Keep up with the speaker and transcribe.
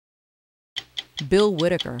Bill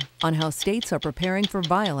Whitaker on how states are preparing for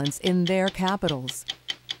violence in their capitals.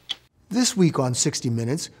 This week on 60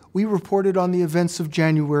 Minutes, we reported on the events of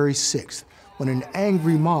January 6th, when an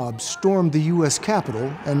angry mob stormed the U.S.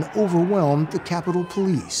 Capitol and overwhelmed the Capitol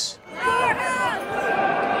Police.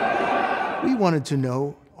 We wanted to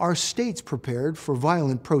know, are states prepared for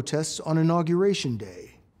violent protests on Inauguration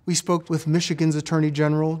Day? We spoke with Michigan's Attorney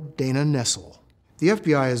General, Dana Nessel. The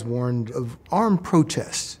FBI has warned of armed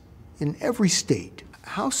protests in every state.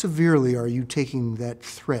 How severely are you taking that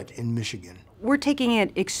threat in Michigan? We're taking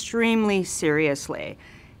it extremely seriously.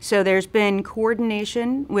 So there's been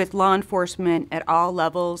coordination with law enforcement at all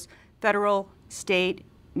levels, federal, state,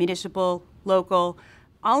 municipal, local,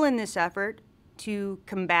 all in this effort to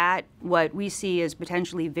combat what we see as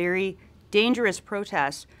potentially very dangerous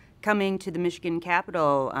protests coming to the Michigan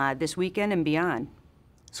Capitol this weekend and beyond.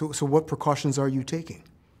 So what precautions are you taking?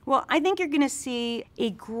 Well, I think you're going to see a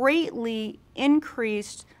greatly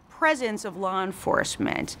increased presence of law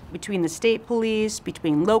enforcement between the state police,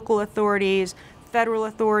 between local authorities, federal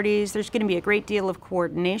authorities. There's going to be a great deal of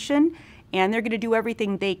coordination, and they're going to do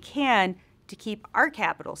everything they can to keep our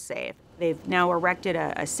Capitol safe. They've now erected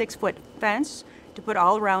a 6-foot fence to put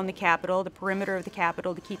all around the Capitol, the perimeter of the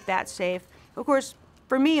Capitol, to keep that safe. Of course,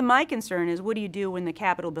 for me, my concern is, what do you do when the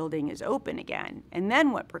Capitol building is open again? And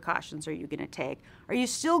then what precautions are you going to take? Are you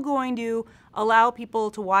still going to allow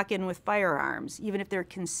people to walk in with firearms, even if they're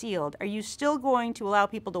concealed? Are you still going to allow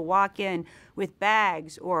people to walk in with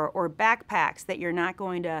bags or backpacks that you're not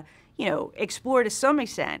going to, explore to some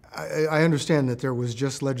extent? I understand that there was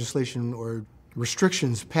just legislation or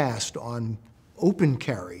restrictions passed on open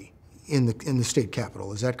carry in the state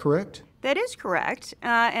capitol. Is that correct? That is correct,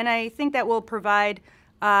 and I think that will provide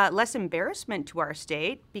less embarrassment to our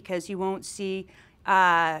state, because you won't see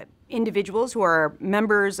individuals who are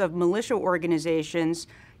members of militia organizations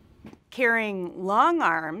carrying long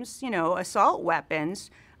arms, assault weapons,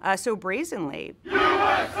 so brazenly.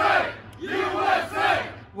 USA! USA!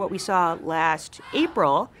 What we saw last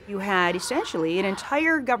April, you had essentially an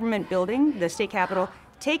entire government building, the state capitol,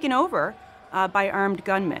 taken over by armed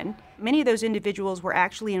gunmen. Many of those individuals were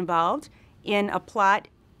actually involved in a plot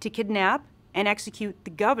to kidnap and execute the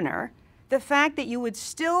governor. The fact that you would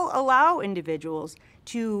still allow individuals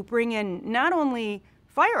to bring in not only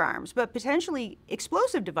firearms, but potentially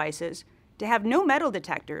explosive devices, to have no metal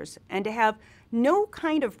detectors, and to have no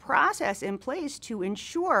kind of process in place to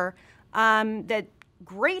ensure that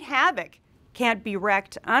great havoc can't be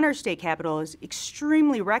wreaked on our state capitol is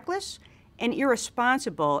extremely reckless and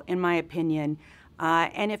irresponsible, in my opinion.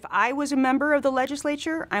 And if I was a member of the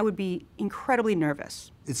legislature, I would be incredibly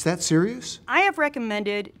nervous. It's that serious? I have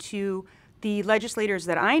recommended to the legislators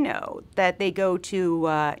that I know that they go to,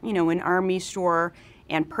 an Army store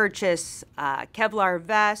and purchase Kevlar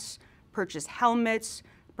vests, purchase helmets,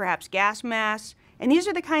 perhaps gas masks. And these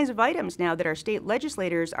are the kinds of items now that our state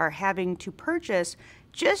legislators are having to purchase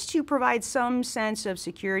just to provide some sense of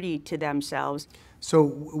security to themselves. So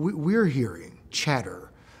we're hearing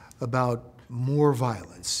chatter about more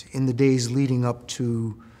violence in the days leading up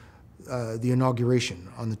to the inauguration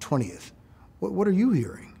on the 20th. What are you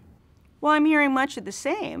hearing? Well, I'm hearing much of the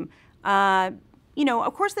same.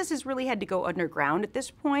 Of course, this has really had to go underground at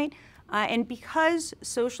this point. And because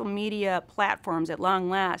social media platforms at long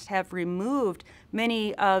last have removed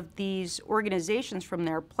many of these organizations from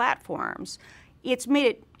their platforms, it's made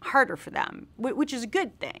it harder for them, which is a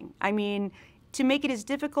good thing. I mean, to make it as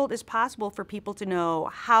difficult as possible for people to know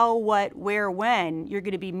how, what, where, when you're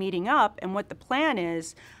going to be meeting up and what the plan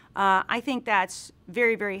is, I think that's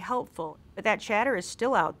very, very helpful. But that chatter is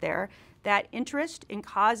still out there. That interest in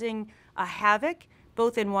causing a havoc,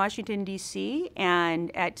 both in Washington, D.C.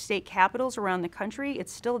 and at state capitals around the country,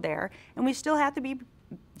 it's still there. And we still have to be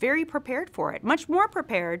very prepared for it, much more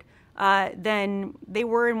prepared than they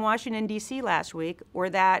were in Washington, D.C. last week, or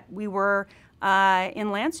that we were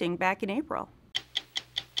in Lansing back in April.